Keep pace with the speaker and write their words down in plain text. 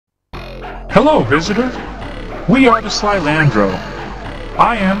Hello, visitor. We are the Slylandro.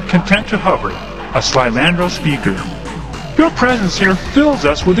 I am content to hover, a Slylandro speaker. Your presence here fills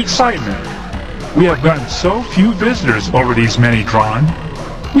us with excitement. We have gotten so few visitors over these many drawn.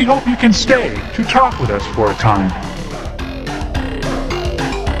 We hope you can stay to talk with us for a time.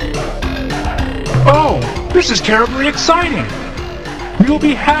 Oh, this is terribly exciting! We will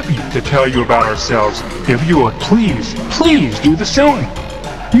be happy to tell you about ourselves if you would please do the same.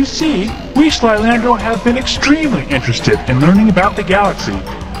 You see, we Slylandro have been extremely interested in learning about the galaxy,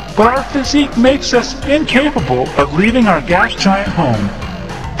 but our physique makes us incapable of leaving our gas giant home.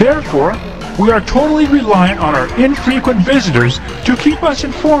 Therefore, we are totally reliant on our infrequent visitors to keep us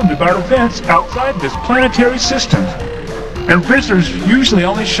informed about events outside this planetary system. And visitors usually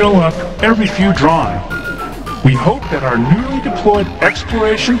only show up every few drawn. We hope that our newly deployed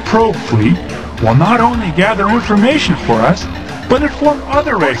exploration probe fleet will not only gather information for us, but inform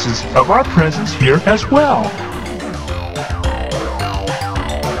other races of our presence here as well.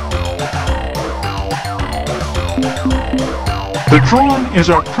 The drawn is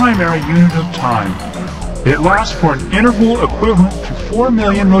our primary unit of time. It lasts for an interval equivalent to 4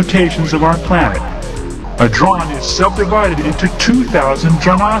 million rotations of our planet. A drawn is subdivided into 2,000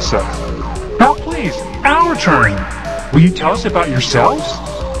 dranasa. Now please, our turn! Will you tell us about yourselves?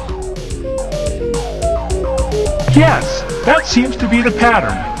 Yes, that seems to be the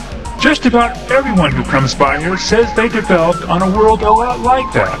pattern. Just about everyone who comes by here says they developed on a world a lot like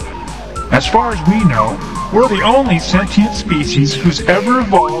that. As far as we know, we're the only sentient species who's ever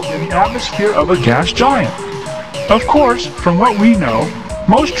evolved in the atmosphere of a gas giant. Of course, from what we know,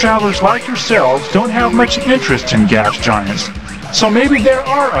 most travelers like yourselves don't have much interest in gas giants. So maybe there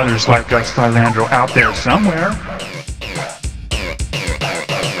are others like us Slylandro out there somewhere.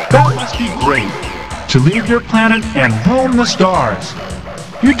 That must be great, to leave your planet and roam the stars.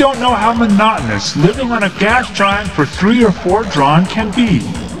 You don't know how monotonous living on a gas giant for 3 or 4 drawn can be.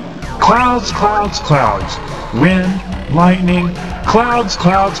 Clouds, clouds, clouds. Wind, lightning, clouds,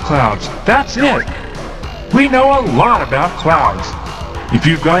 clouds, clouds. That's it. We know a lot about clouds. If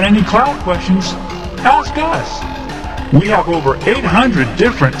you've got any cloud questions, ask us. We have over 800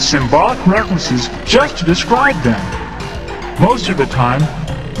 different symbolic references just to describe them. Most of the time,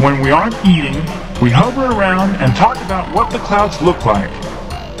 when we aren't eating, we hover around and talk about what the clouds look like.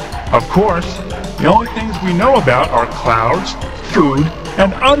 Of course, the only things we know about are clouds, food,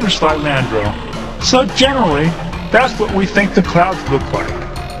 and other Slylandro. So generally, that's what we think the clouds look like.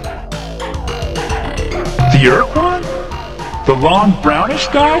 The Urquan? The long brownish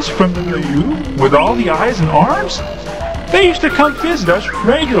guys from the milieu with all the eyes and arms? They used to come visit us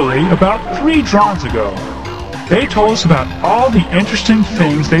regularly about 3 drawns ago. They told us about all the interesting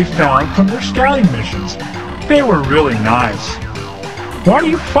things they found from their scouting missions. They were really nice. Why do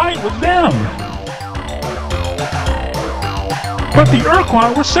you fight with them? But the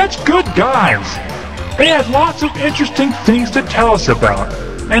Urquan were such good guys. They had lots of interesting things to tell us about,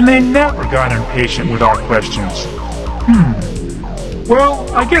 and they never got impatient with our questions. Well,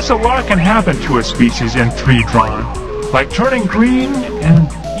 I guess a lot can happen to a species in 3 drawn, like turning green and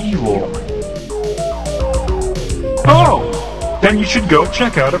evil. Oh, then you should go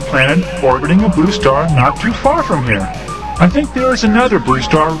check out a planet orbiting a blue star not too far from here. I think there is another blue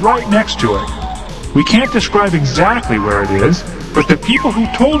star right next to it. We can't describe exactly where it is, but the people who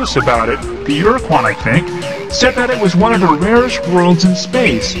told us about it, the Urquan I think, said that it was one of the rarest worlds in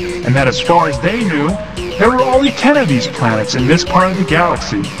space, and that as far as they knew, there were only 10 of these planets in this part of the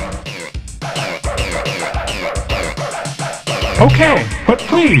galaxy. Okay, but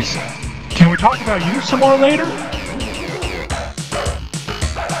please, can we talk about you some more later?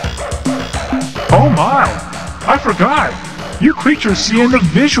 Oh my, I forgot. You creatures see in the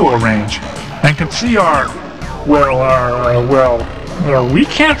visual range, and can see our, we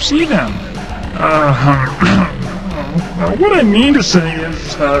can't see them. What I mean to say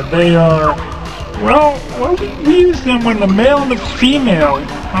is, they are, we use them when the male and the female,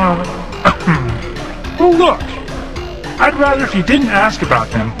 well look, I'd rather if you didn't ask about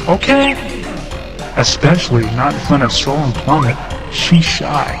them, okay? Especially not in front of Soul and Plummet. She's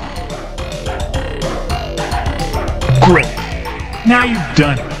shy. Great. Now you've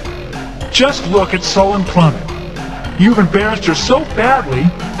done it. Just look at Soul and Plummet. You've embarrassed her so badly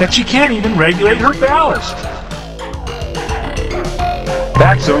that she can't even regulate her ballast.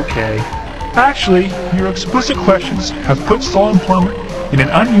 That's okay. Actually, your explicit questions have put Soul and Plummet in an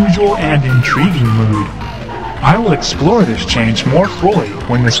unusual and intriguing mood. I will explore this change more fully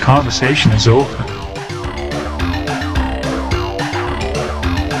when this conversation is over.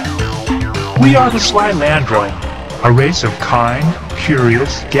 We are the Slylandro, a race of kind,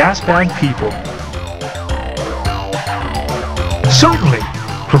 curious gasbag people? Certainly,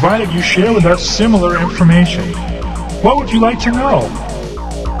 provided you share with us similar information. What would you like to know?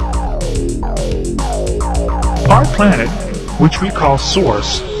 Our planet, which we call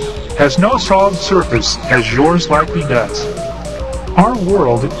Source, has no solid surface as yours likely does. Our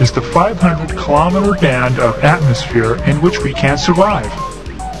world is the 500-kilometer band of atmosphere in which we can survive.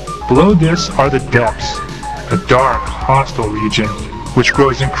 Below this are the depths, a dark, hostile region, which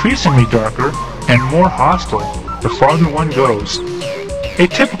grows increasingly darker and more hostile the farther one goes. A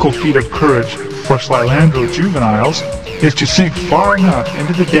typical feat of courage for Slylandro juveniles is to sink far enough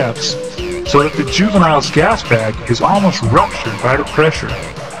into the depths so that the juvenile's gas bag is almost ruptured by the pressure.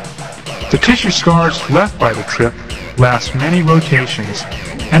 The tissue scars left by the trip last many rotations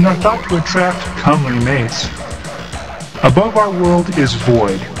and are thought to attract comely mates. Above our world is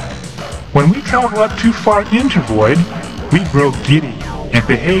void. When we travel up too far into void, we grow giddy and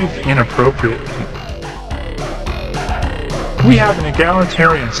behave inappropriately. We have an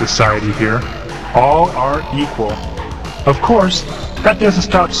egalitarian society here. All are equal. Of course, that doesn't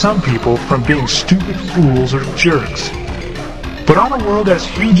stop some people from being stupid fools or jerks. But on a world as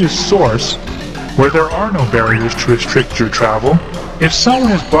huge as Source, where there are no barriers to restrict your travel, if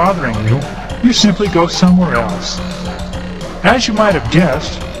someone is bothering you, you simply go somewhere else. As you might have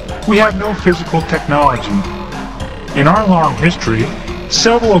guessed, we have no physical technology. In our long history,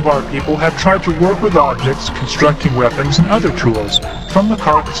 several of our people have tried to work with objects, constructing weapons and other tools from the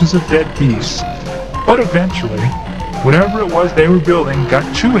carcasses of dead beasts. But eventually, whatever it was they were building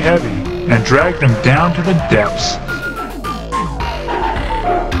got too heavy and dragged them down to the depths.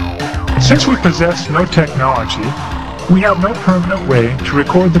 Since we possess no technology, we have no permanent way to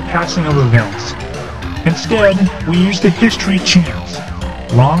record the passing of events. Instead, we use the history chants,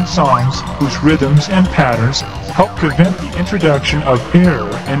 long songs whose rhythms and patterns help prevent the introduction of error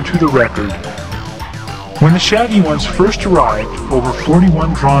into the record. When the Shaggy Ones first arrived over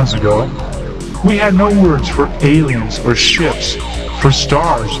 41 drons ago, we had no words for aliens or ships, for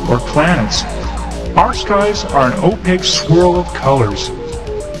stars or planets. Our skies are an opaque swirl of colors.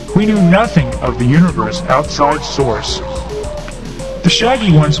 We knew nothing of the universe outside Source. The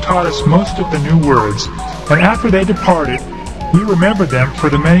Shaggy Ones taught us most of the new words, and after they departed, we remembered them for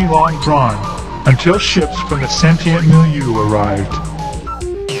the many long drawn, until ships from the sentient milieu arrived.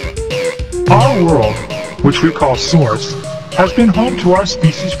 Our world, which we call Source, has been home to our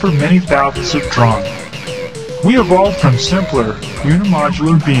species for many thousands of drawn. We evolved from simpler,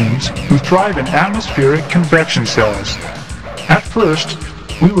 unimodular beings who thrive in atmospheric convection cells. At first,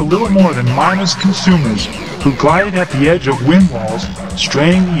 we were little more than mindless consumers who glided at the edge of wind walls,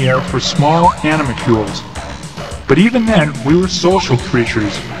 straining the air for small animalcules. But even then, we were social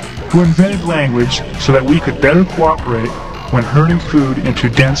creatures who invented language so that we could better cooperate when herding food into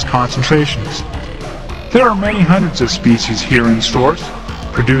dense concentrations. There are many hundreds of species here in Source,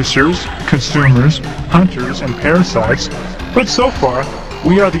 producers, consumers, hunters, and parasites, but so far,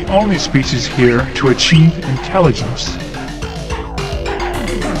 we are the only species here to achieve intelligence.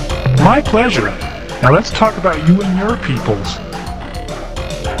 My pleasure. Now let's talk about you and your peoples.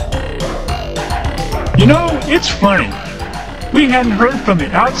 You know, it's funny. We hadn't heard from the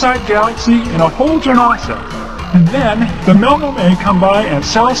outside galaxy in a whole Janasa, and then the Melnome come by and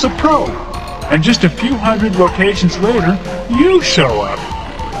sell us a probe. And just a few hundred locations later, you show up.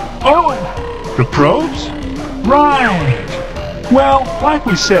 Oh, the probes? Right. Well, like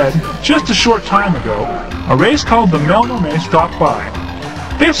we said, just a short time ago, a race called the Melnome stopped by.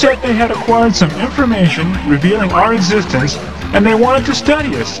 They said they had acquired some information revealing our existence, and they wanted to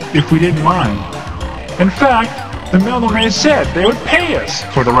study us if we didn't mind. In fact, the Melnome said they would pay us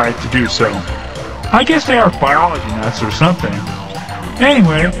for the right to do so. I guess they are biology nuts or something.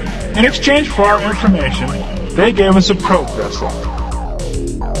 Anyway, in exchange for our information, they gave us a probe vessel.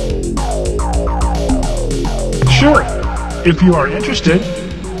 Sure, if you are interested,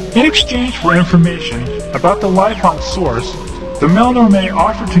 in exchange for information about the life on Source, the Melnome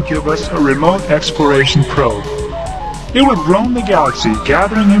offered to give us a remote exploration probe. It would roam the galaxy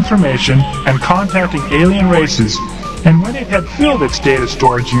gathering information and contacting alien races, and when it had filled its data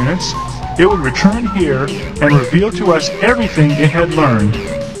storage units, it would return here and reveal to us everything it had learned.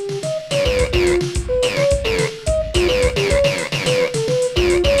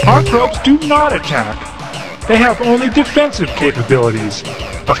 Our probes do not attack. They have only defensive capabilities.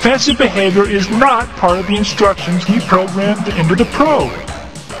 Offensive behavior is not part of the instructions we programmed into the probe.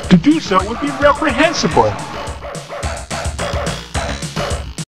 To do so would be reprehensible.